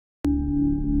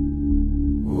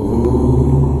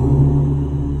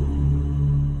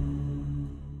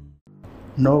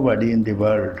Nobody in the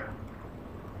world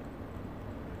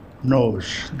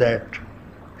knows that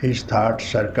his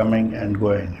thoughts are coming and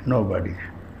going. Nobody.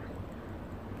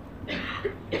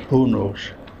 Who knows?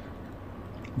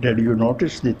 Did you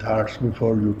notice the thoughts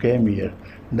before you came here?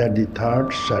 That the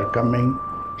thoughts are coming,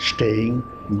 staying,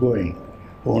 going.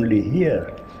 Only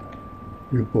here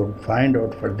you could find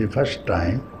out for the first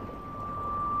time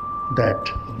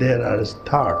that there are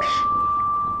thoughts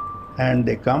and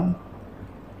they come,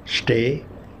 stay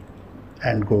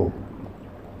and go.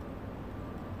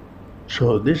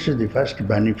 So this is the first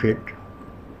benefit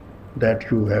that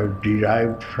you have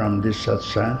derived from this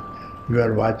satsang. You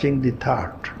are watching the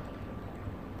thought,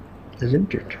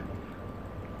 isn't it?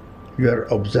 You are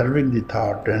observing the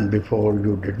thought, and before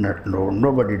you did not know,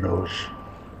 nobody knows.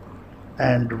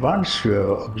 And once you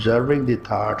are observing the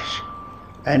thoughts,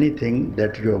 anything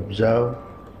that you observe,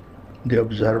 the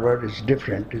observer is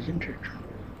different, isn't it?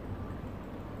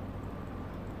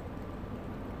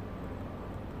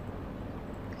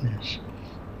 Yes.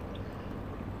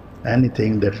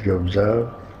 Anything that you observe,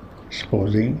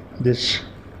 supposing this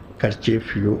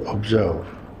kerchief you observe,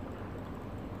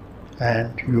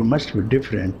 and you must be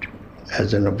different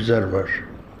as an observer.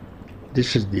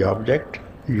 This is the object,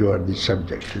 you are the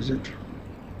subject, isn't it?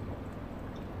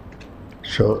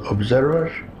 So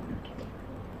observer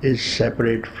is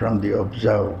separate from the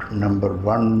observed. Number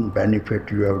one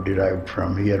benefit you have derived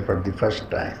from here for the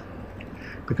first time.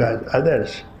 Because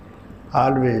others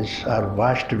always are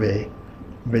washed away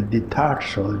with the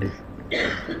thoughts only.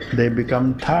 They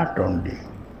become thought only.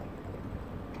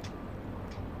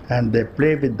 And they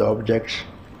play with the objects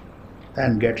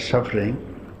and get suffering,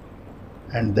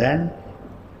 and then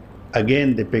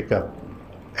again they pick up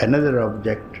another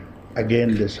object,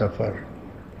 again they suffer.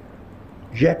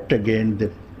 Yet again they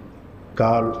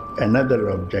call another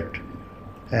object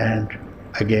and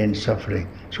again suffering.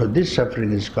 So this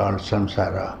suffering is called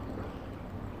samsara,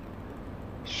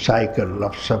 cycle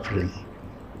of suffering,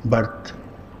 birth,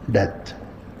 death.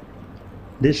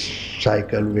 This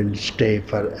cycle will stay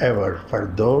forever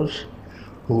for those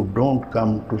who don't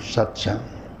come to satsang.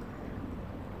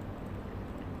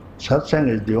 Satsang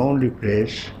is the only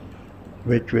place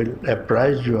which will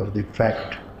apprise you of the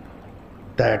fact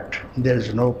that there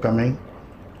is no coming,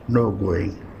 no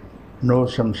going, no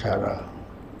samsara.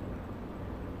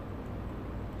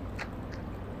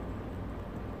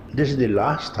 This is the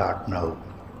last thought now.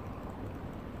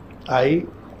 I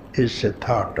is a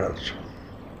thought also.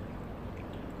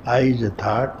 I is a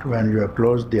thought. When you have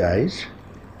closed the eyes,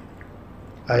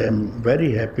 I am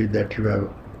very happy that you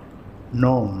have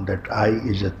known that I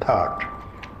is a thought.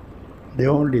 The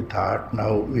only thought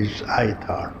now is I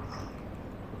thought.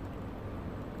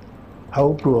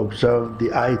 How to observe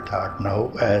the I thought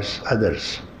now as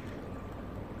others?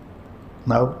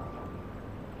 Now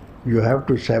you have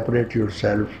to separate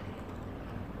yourself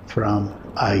from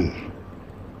I,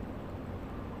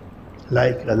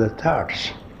 like other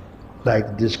thoughts.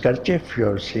 Like this kerchief you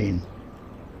have seen,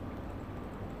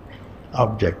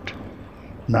 object.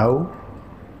 Now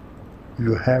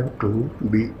you have to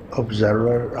be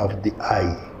observer of the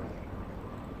I,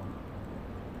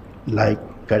 like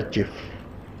kerchief,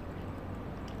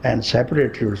 and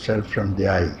separate yourself from the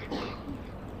I,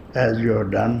 as you have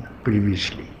done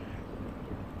previously.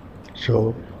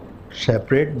 So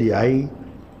separate the I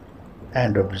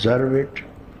and observe it,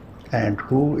 and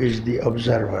who is the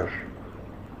observer?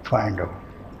 Find out.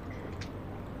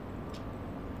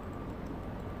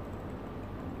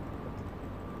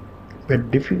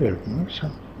 But difficult, no?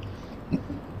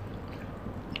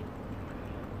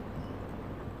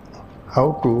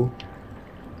 How to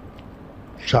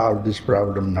solve this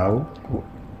problem now?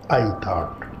 I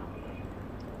thought.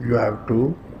 You have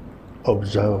to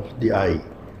observe the I.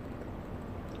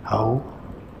 How?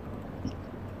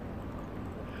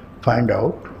 Find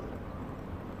out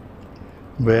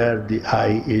where the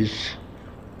I is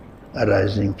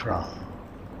arising from.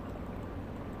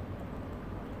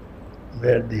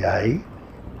 Where the I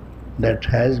that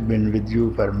has been with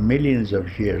you for millions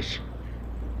of years,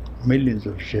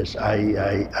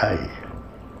 I.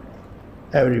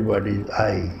 Everybody is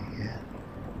I.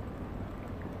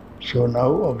 So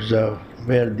now observe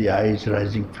where the I is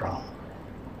rising from.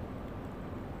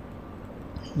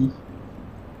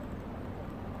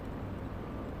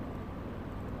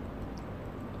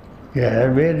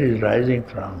 Yeah, where is rising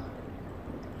from?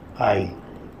 I.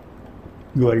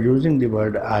 You are using the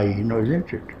word I,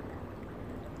 isn't it?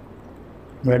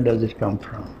 Where does it come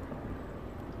from?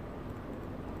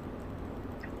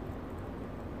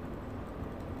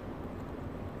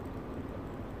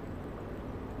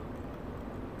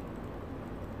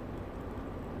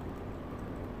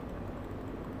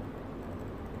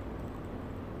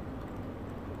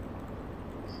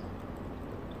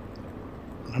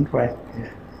 Fine.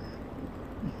 Yeah.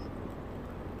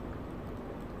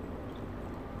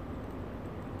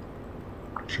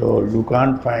 So you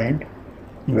can't find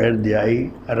where the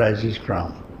I arises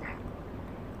from.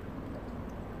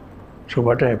 So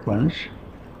what happens?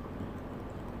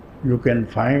 You can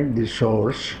find the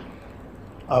source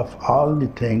of all the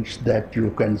things that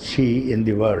you can see in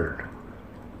the world.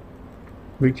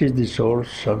 Which is the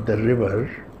source of the river?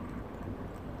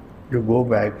 You go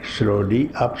back slowly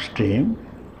upstream,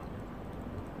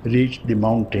 reach the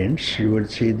mountains, you will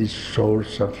see the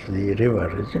source of the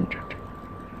river, isn't it?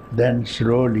 Then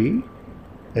slowly,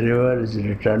 the river is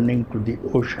returning to the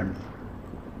ocean,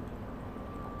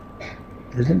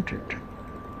 isn't it?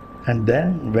 And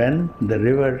then when the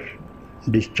river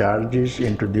discharges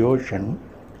into the ocean,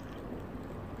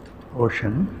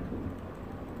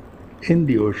 in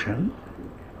the ocean,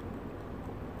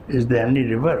 is there any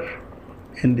river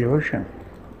in the ocean?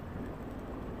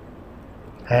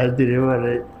 Has the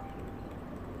river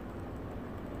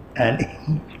an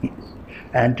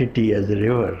entity as a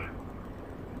river,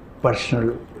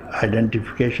 personal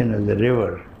identification as a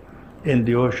river in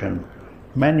the ocean?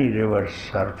 Many rivers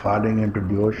are falling into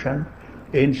the ocean,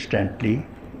 instantly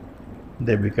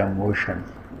they become ocean.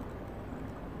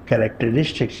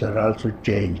 Characteristics are also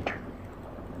changed.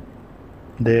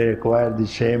 They acquire the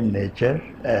same nature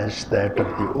as that of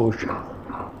the ocean.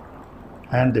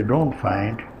 And they don't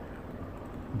find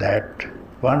that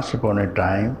once upon a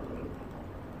time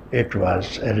it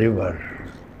was a river.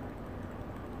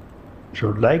 So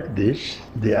like this,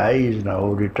 the I is now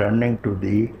returning to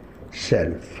the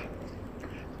self,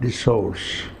 the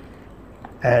source,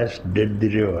 as did the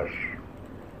river.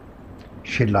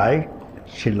 She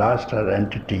lost her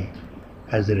entity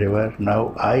as a river.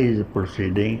 Now I is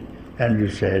proceeding, and you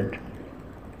said,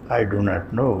 I do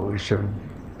not know.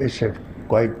 It's a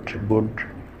quite good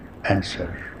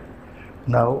answer.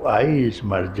 Now I is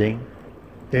merging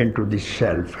into the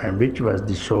self, and which was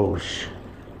the source.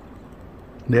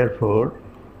 Therefore,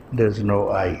 there is no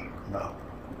I now.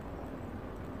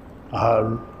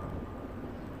 All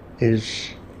is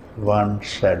one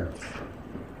self.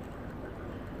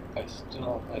 I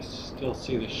still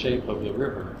see the shape of the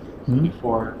river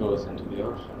before it goes into the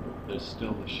ocean. There's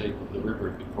still the shape of the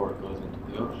river before it goes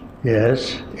into the ocean.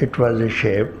 Yes, it was a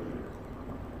shape.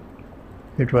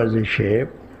 It was a shape,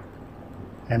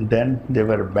 and then there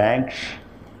were banks,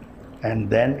 and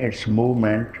then its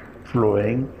movement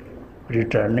flowing,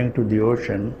 returning to the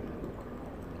ocean.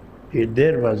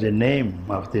 There was a name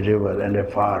of the river and a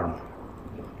farm.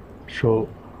 So,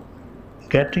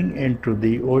 getting into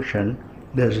the ocean,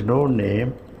 there's no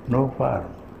name, no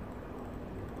farm.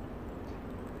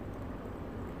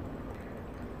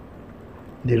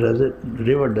 The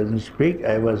river doesn't speak.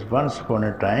 I was once upon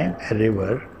a time a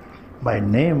river. My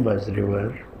name was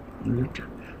river.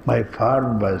 My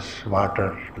farm was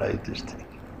water, like this thing.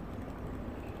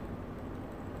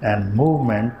 And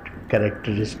movement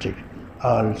characteristic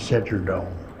all settled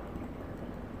down.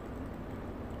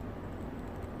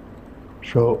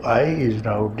 So I is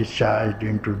now discharged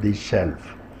into the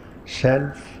self.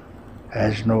 Self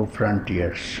has no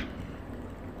frontiers,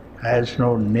 has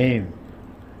no name,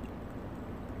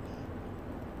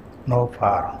 no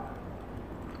form.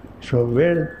 So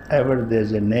wherever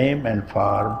there's a name and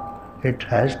form, it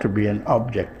has to be an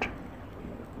object.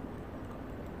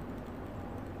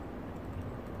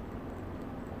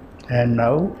 And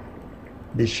now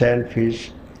the self is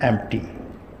empty.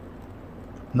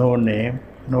 No name,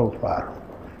 no form,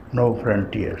 no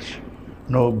frontiers,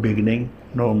 no beginning,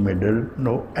 no middle,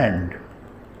 no end.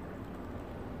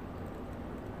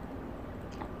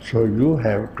 So you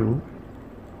have to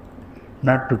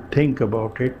not to think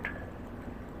about it,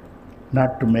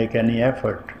 not to make any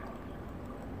effort.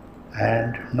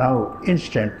 And now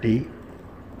instantly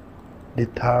the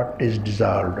thought is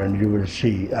dissolved and you will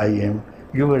see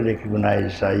you will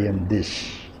recognize I am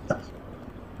this.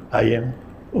 I am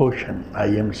ocean, I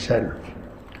am self,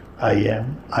 I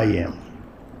am, I am.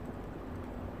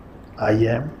 I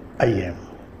am, I am.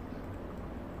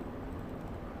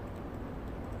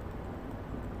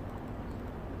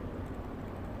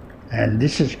 And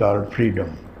this is called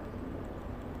freedom,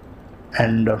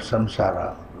 end of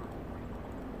samsara,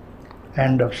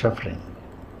 end of suffering.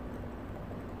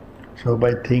 So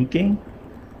by thinking,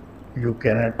 you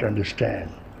cannot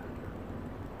understand.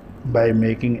 By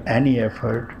making any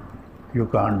effort, you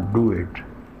can't do it.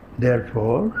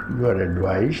 Therefore, you are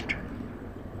advised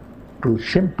to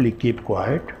simply keep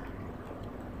quiet,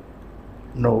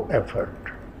 no effort,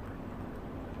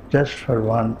 just for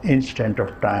one instant of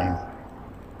time.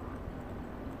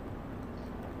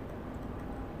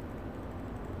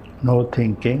 No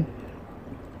thinking,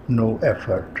 no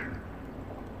effort.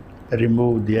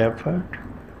 Remove the effort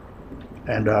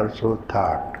and also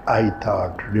thought, I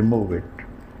thought, remove it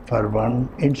for one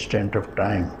instant of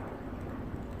time.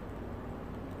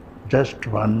 Just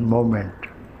one moment,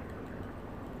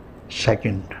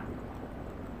 second.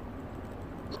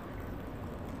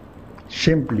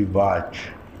 Simply watch,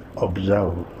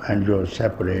 observe, and you are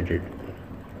separated.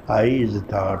 I is a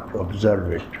thought,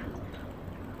 observe it.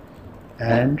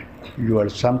 And you are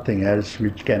something else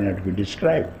which cannot be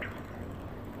described.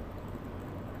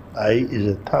 I is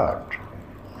a thought.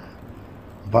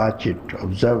 Watch it,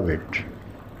 observe it,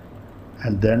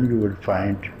 and then you will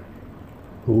find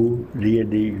who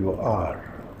really you are.